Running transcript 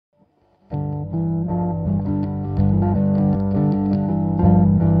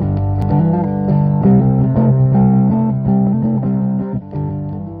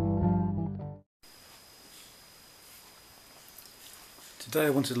Today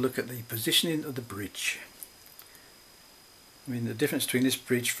I wanted to look at the positioning of the bridge. I mean, the difference between this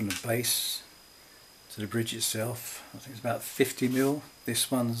bridge from the base to the bridge itself, I think it's about 50mm. This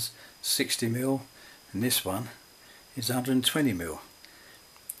one's 60mm and this one is 120mm.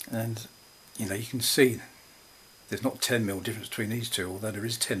 And you know, you can see there's not 10mm difference between these two, although there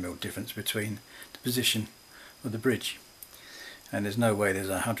is 10mm difference between the position of the bridge. And there's no way there's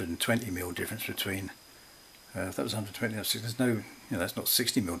a 120mm difference between if that was 120, there's no, you know, that's not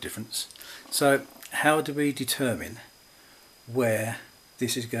 60mm difference. So how do we determine where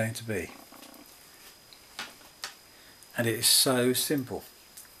this is going to be? And it is so simple.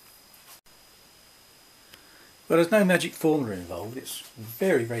 Well, there's no magic formula involved. It's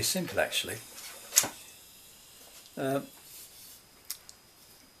very, very simple actually. I've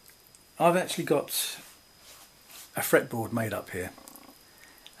actually got a fretboard made up here,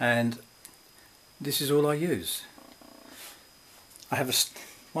 and this is all I use. I have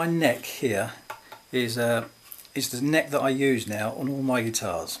my neck here is the neck that I use now on all my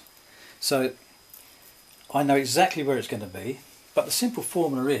guitars. So I know exactly where it's going to be, but the simple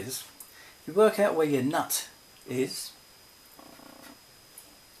formula is you work out where your nut is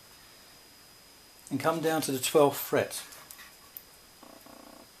and come down to the 12th fret.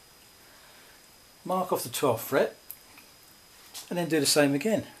 Mark off the 12th fret and then do the same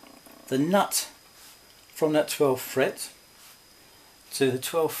again. The nut from that 12th fret to the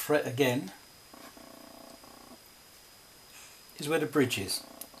 12th fret again is where the bridge is.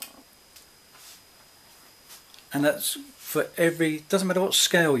 And that's for every, doesn't matter what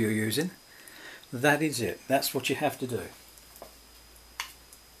scale you're using, that is it. That's what you have to do.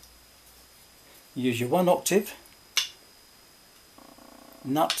 You use your 1 octave,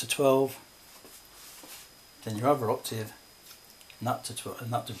 nut to 12, then your other octave, nut to 12,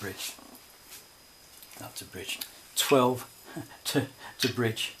 nut to bridge. Nut to bridge. 12 to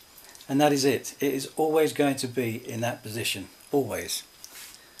bridge. And that is it. It is always going to be in that position. Always.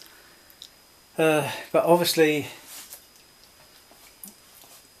 But obviously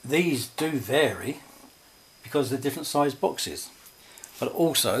these do vary because they're different size boxes. But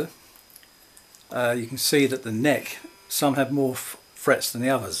also you can see that the neck, some have more frets than the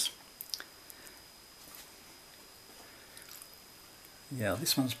others. Yeah,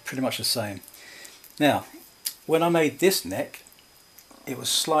 this one's pretty much the same. Now, when I made this neck, it was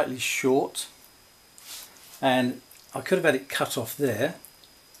slightly short, and I could have had it cut off there,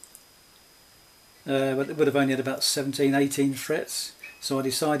 but it would have only had about 17-18 frets, so I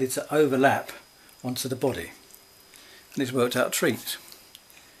decided to overlap onto the body, and it's worked out a treat.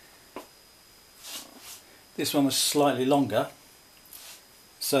 This one was slightly longer,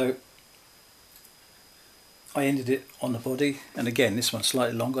 so I ended it on the body, and again this one's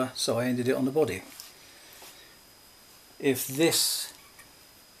slightly longer, so I ended it on the body. If this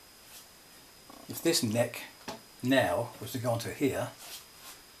neck now was to go onto here,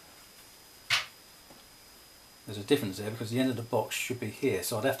 there's a difference there because the end of the box should be here,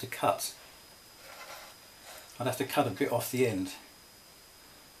 so I'd have to cut a bit off the end.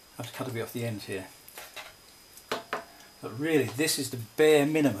 I have to cut a bit off the end here. But really this is the bare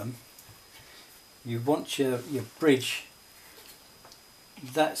minimum. You want your bridge,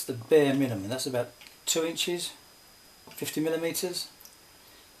 that's the bare minimum. That's about 2 inches, 50mm.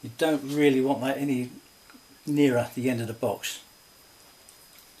 You don't really want that any nearer the end of the box.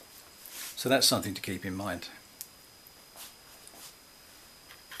 So that's something to keep in mind.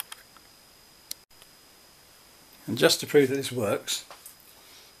 And just to prove that this works,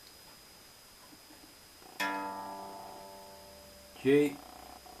 G,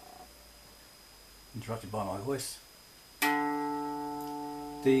 interrupted by my voice,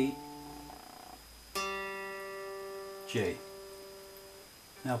 D, G.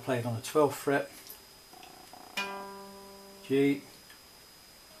 Now play it on the 12th fret, G,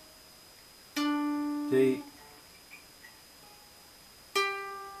 D,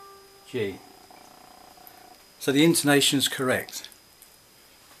 G. So the intonation is correct.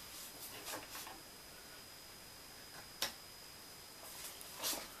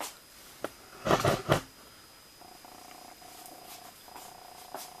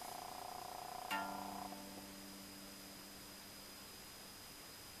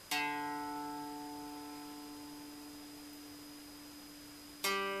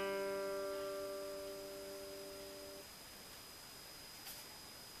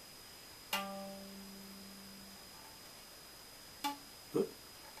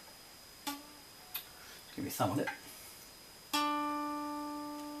 Give me a thumb on it.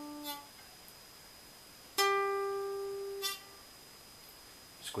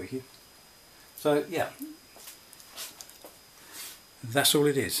 Squeaky. So yeah, That's all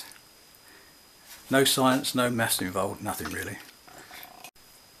it is. No science, no maths involved, nothing really.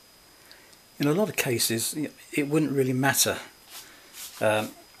 In a lot of cases it wouldn't really matter. You know,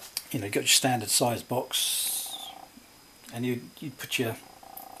 you've got your standard size box and you put your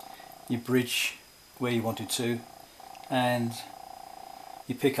bridge where you wanted to, and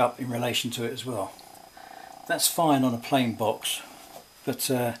you pick up in relation to it as well. That's fine on a plain box, but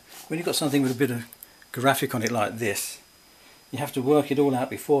when you've got something with a bit of graphic on it like this, you have to work it all out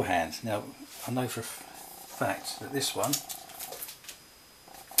beforehand. Now I know for a fact that this one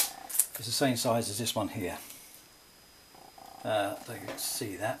is the same size as this one here. So you can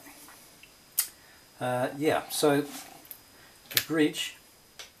see that. Yeah, so the bridge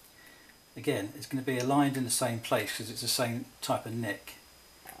again is going to be aligned in the same place because it's the same type of neck.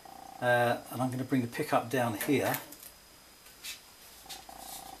 And I'm going to bring the pickup down here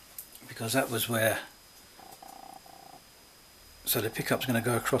because that was where, so the pickup's going to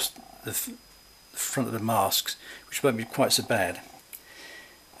go across the front of the masks, which won't be quite so bad.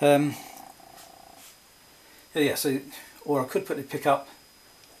 Yeah, so, or I could put the pickup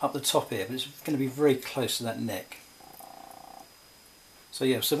up the top here, but it's going to be very close to that neck. So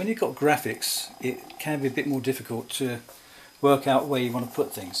yeah, so when you've got graphics, it can be a bit more difficult to work out where you want to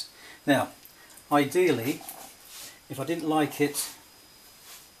put things. Now, ideally, if I didn't like it,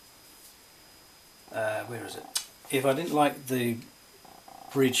 where is it? If I didn't like the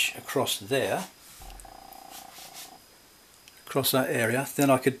bridge across there, across that area, then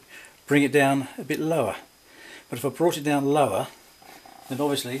I could bring it down a bit lower. But if I brought it down lower, then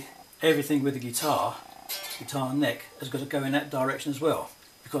obviously everything with the guitar neck has got to go in that direction as well,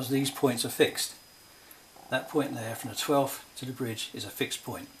 because these points are fixed. That point there from the 12th to the bridge is a fixed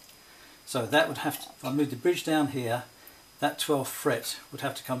point. So that would have to, if I move the bridge down here, that 12th fret would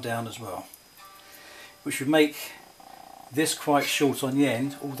have to come down as well, which would make this quite short on the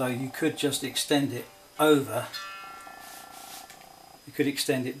end, although you could just extend it over. You could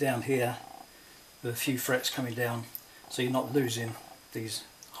extend it down here with a few frets coming down, so you're not losing these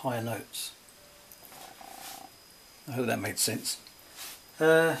higher notes. I hope that made sense.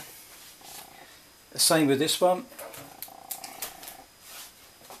 Same with this one.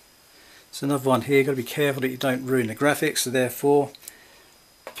 It's another one here. You've got to be careful that you don't ruin the graphics, so therefore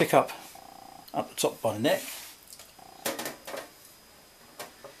pick up the top by the neck.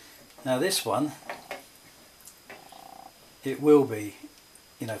 Now this one, it will be,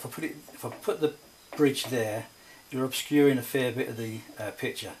 you know, if I put the bridge there, you're obscuring a fair bit of the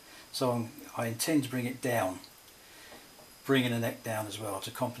picture. So I intend to bring it down, bringing the neck down as well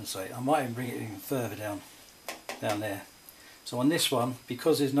to compensate. I might even bring it even further down there. So on this one,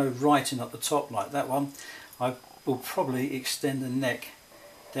 because there's no writing up the top like that one, I will probably extend the neck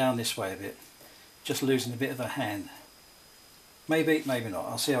down this way a bit, just losing a bit of a hand. Maybe, maybe not.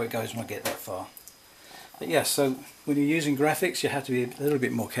 I'll see how it goes when I get that far. But yeah, so when you're using graphics, you have to be a little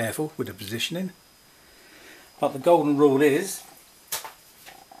bit more careful with the positioning. But the golden rule is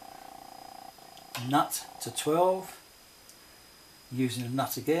nut to 12, using a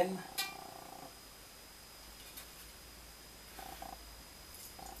nut again.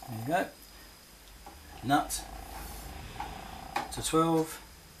 There you go. Nut to 12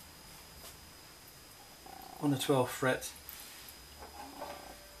 on the 12th fret.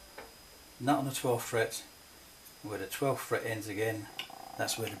 Nut on the 12th fret, where the 12th fret ends again,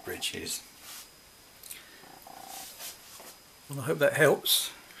 that's where the bridge is. Well, I hope that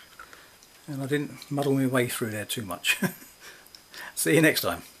helps and I didn't muddle my way through there too much. See you next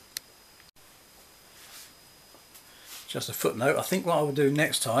time. Just a footnote, I think what I will do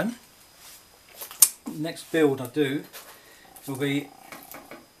next time, next build I do, will be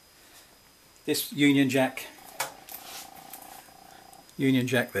this Union Jack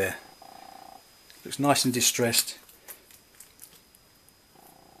there. Looks nice and distressed.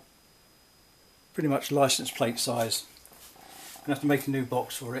 Pretty much license plate size. I'm going to have to make a new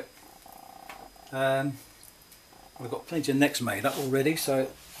box for it. We've got plenty of necks made up already, so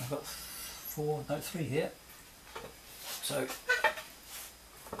I've got 3 here. So,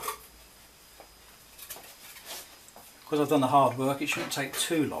 because I've done the hard work, it shouldn't take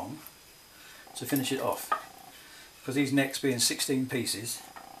too long to finish it off. Because these necks being 16 pieces,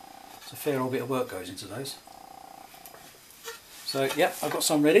 a fair old bit of work goes into those. So yeah, I've got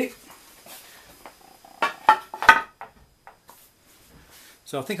some ready.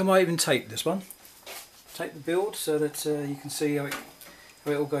 So I think I might even tape this one. Tape the build so that you can see how it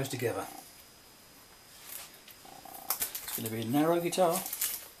all goes together. It's going to be a narrow guitar.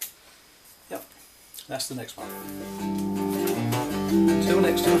 Yep, that's the next one. Until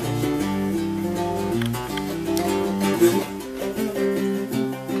next time.